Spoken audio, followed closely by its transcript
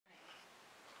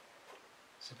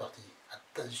c'est parti.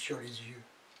 Attention les yeux.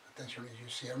 Attention les yeux.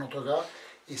 C'est un autre gars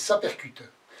et ça percute.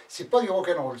 C'est pas du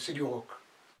rock'n'roll, c'est du rock.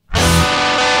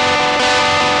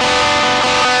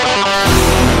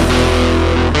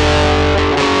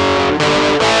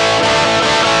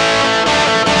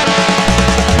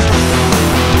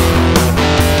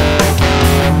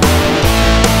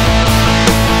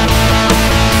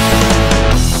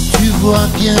 Tu vois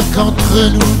bien qu'entre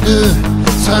nous deux,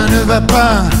 ça ne va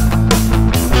pas.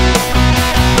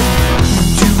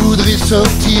 Tu voudrais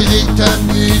sortir et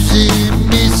t'amuser,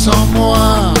 mais sans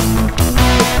moi.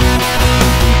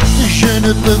 Je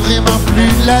ne peux vraiment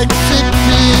plus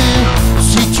l'accepter.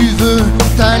 Si tu veux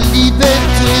ta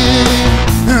liberté,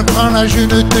 prends-la, je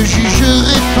ne te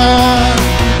jugerai pas.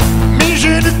 Mais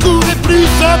je ne courrai plus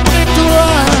après toi.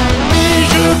 Mais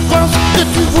je pense que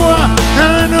tu vois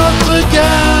un autre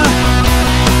gars.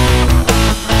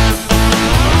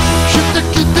 Je te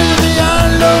quitterai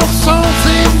alors sans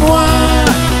émoi.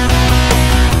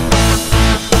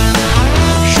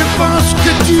 Je pense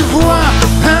que tu vois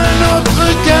un autre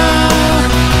gars.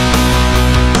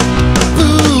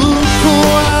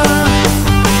 Pourquoi?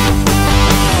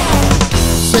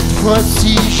 Cette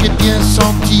fois-ci j'ai bien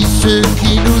senti ce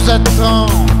qui nous attend.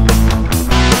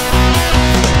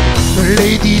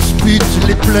 Les disputes,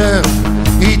 les pleurs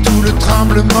et tout le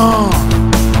tremblement.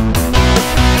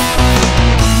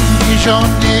 Et j'en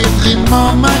ai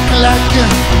vraiment ma claque.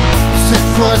 Cette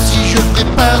fois-ci je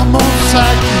prépare mon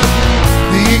sac.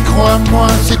 Et crois-moi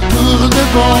c'est pour de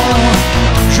bon.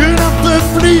 Je n'en peux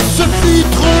plus, ce fut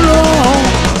trop long.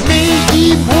 Mais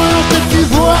dis-moi que tu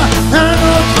vois un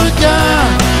autre gars.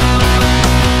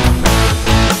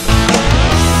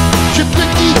 Je te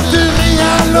quitterai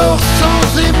alors sans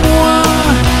émoi.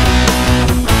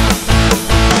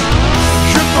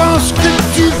 Je pense que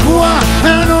tu vois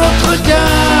un autre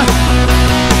gars.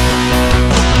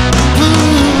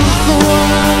 Pourquoi?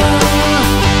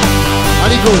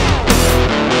 Allez go.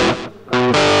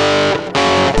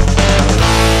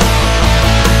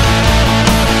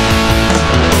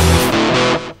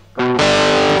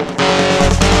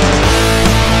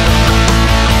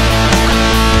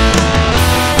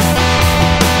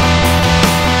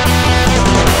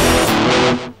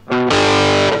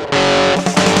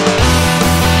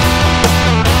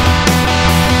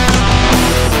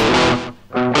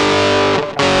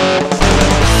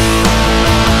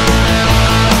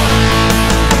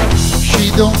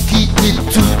 Donc quitter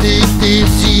tous tes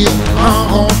désirs en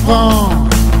rompant.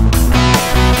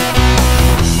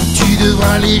 Tu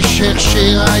devras les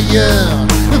chercher ailleurs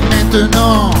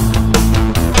maintenant.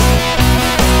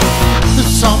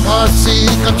 S'embrasser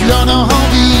quand tu en as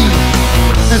envie,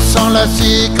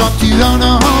 s'enlacer quand tu en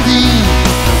as envie,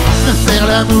 faire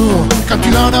l'amour quand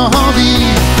tu en as envie.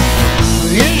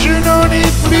 Et je n'en ai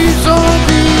plus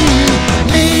envie.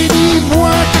 Mais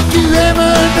dis-moi que tu aimes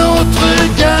un autre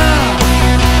gars.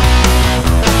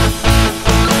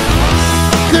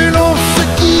 Que l'on se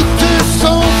quitte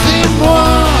sans émoi.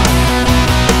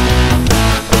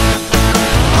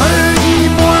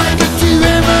 Dis-moi que tu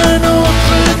aimes un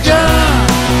autre gars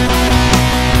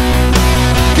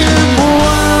que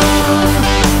moi.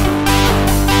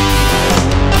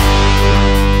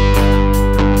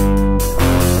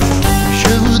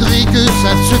 Je voudrais que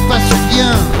ça se passe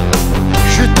bien.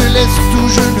 Je te laisse tout,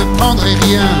 je ne prendrai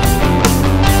rien.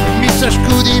 Mais sache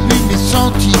qu'au début mes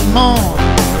sentiments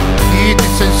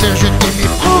étaient sincères, je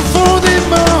t'aimais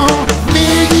profondément.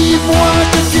 Mais dis-moi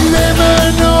que tu aimes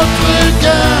un autre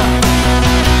gars.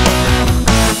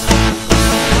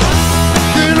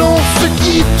 Que l'on se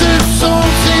quitte sans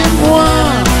émoi.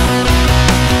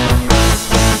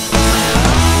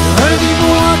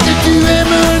 Dis-moi que tu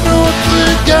aimes un autre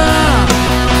gars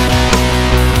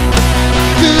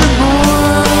que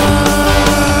moi.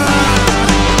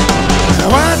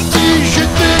 Vois-tu, je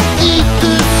te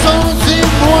quitte sans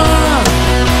émoi.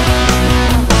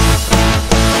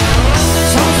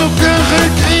 Sans aucun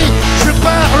regret, je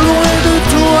pars loin de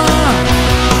toi.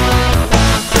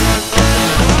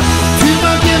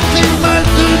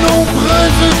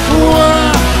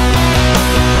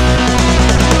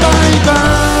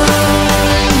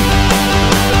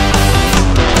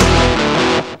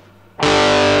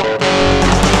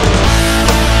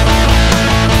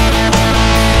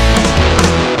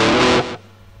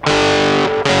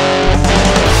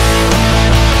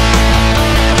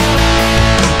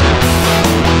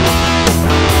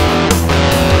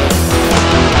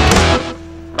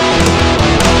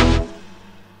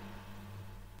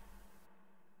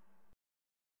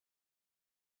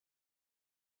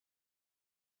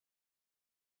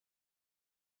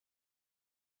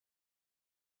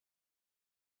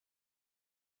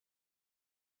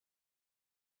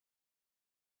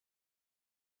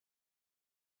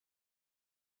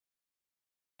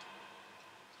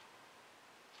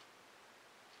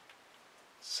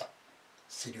 Ça,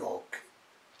 c'est du rock.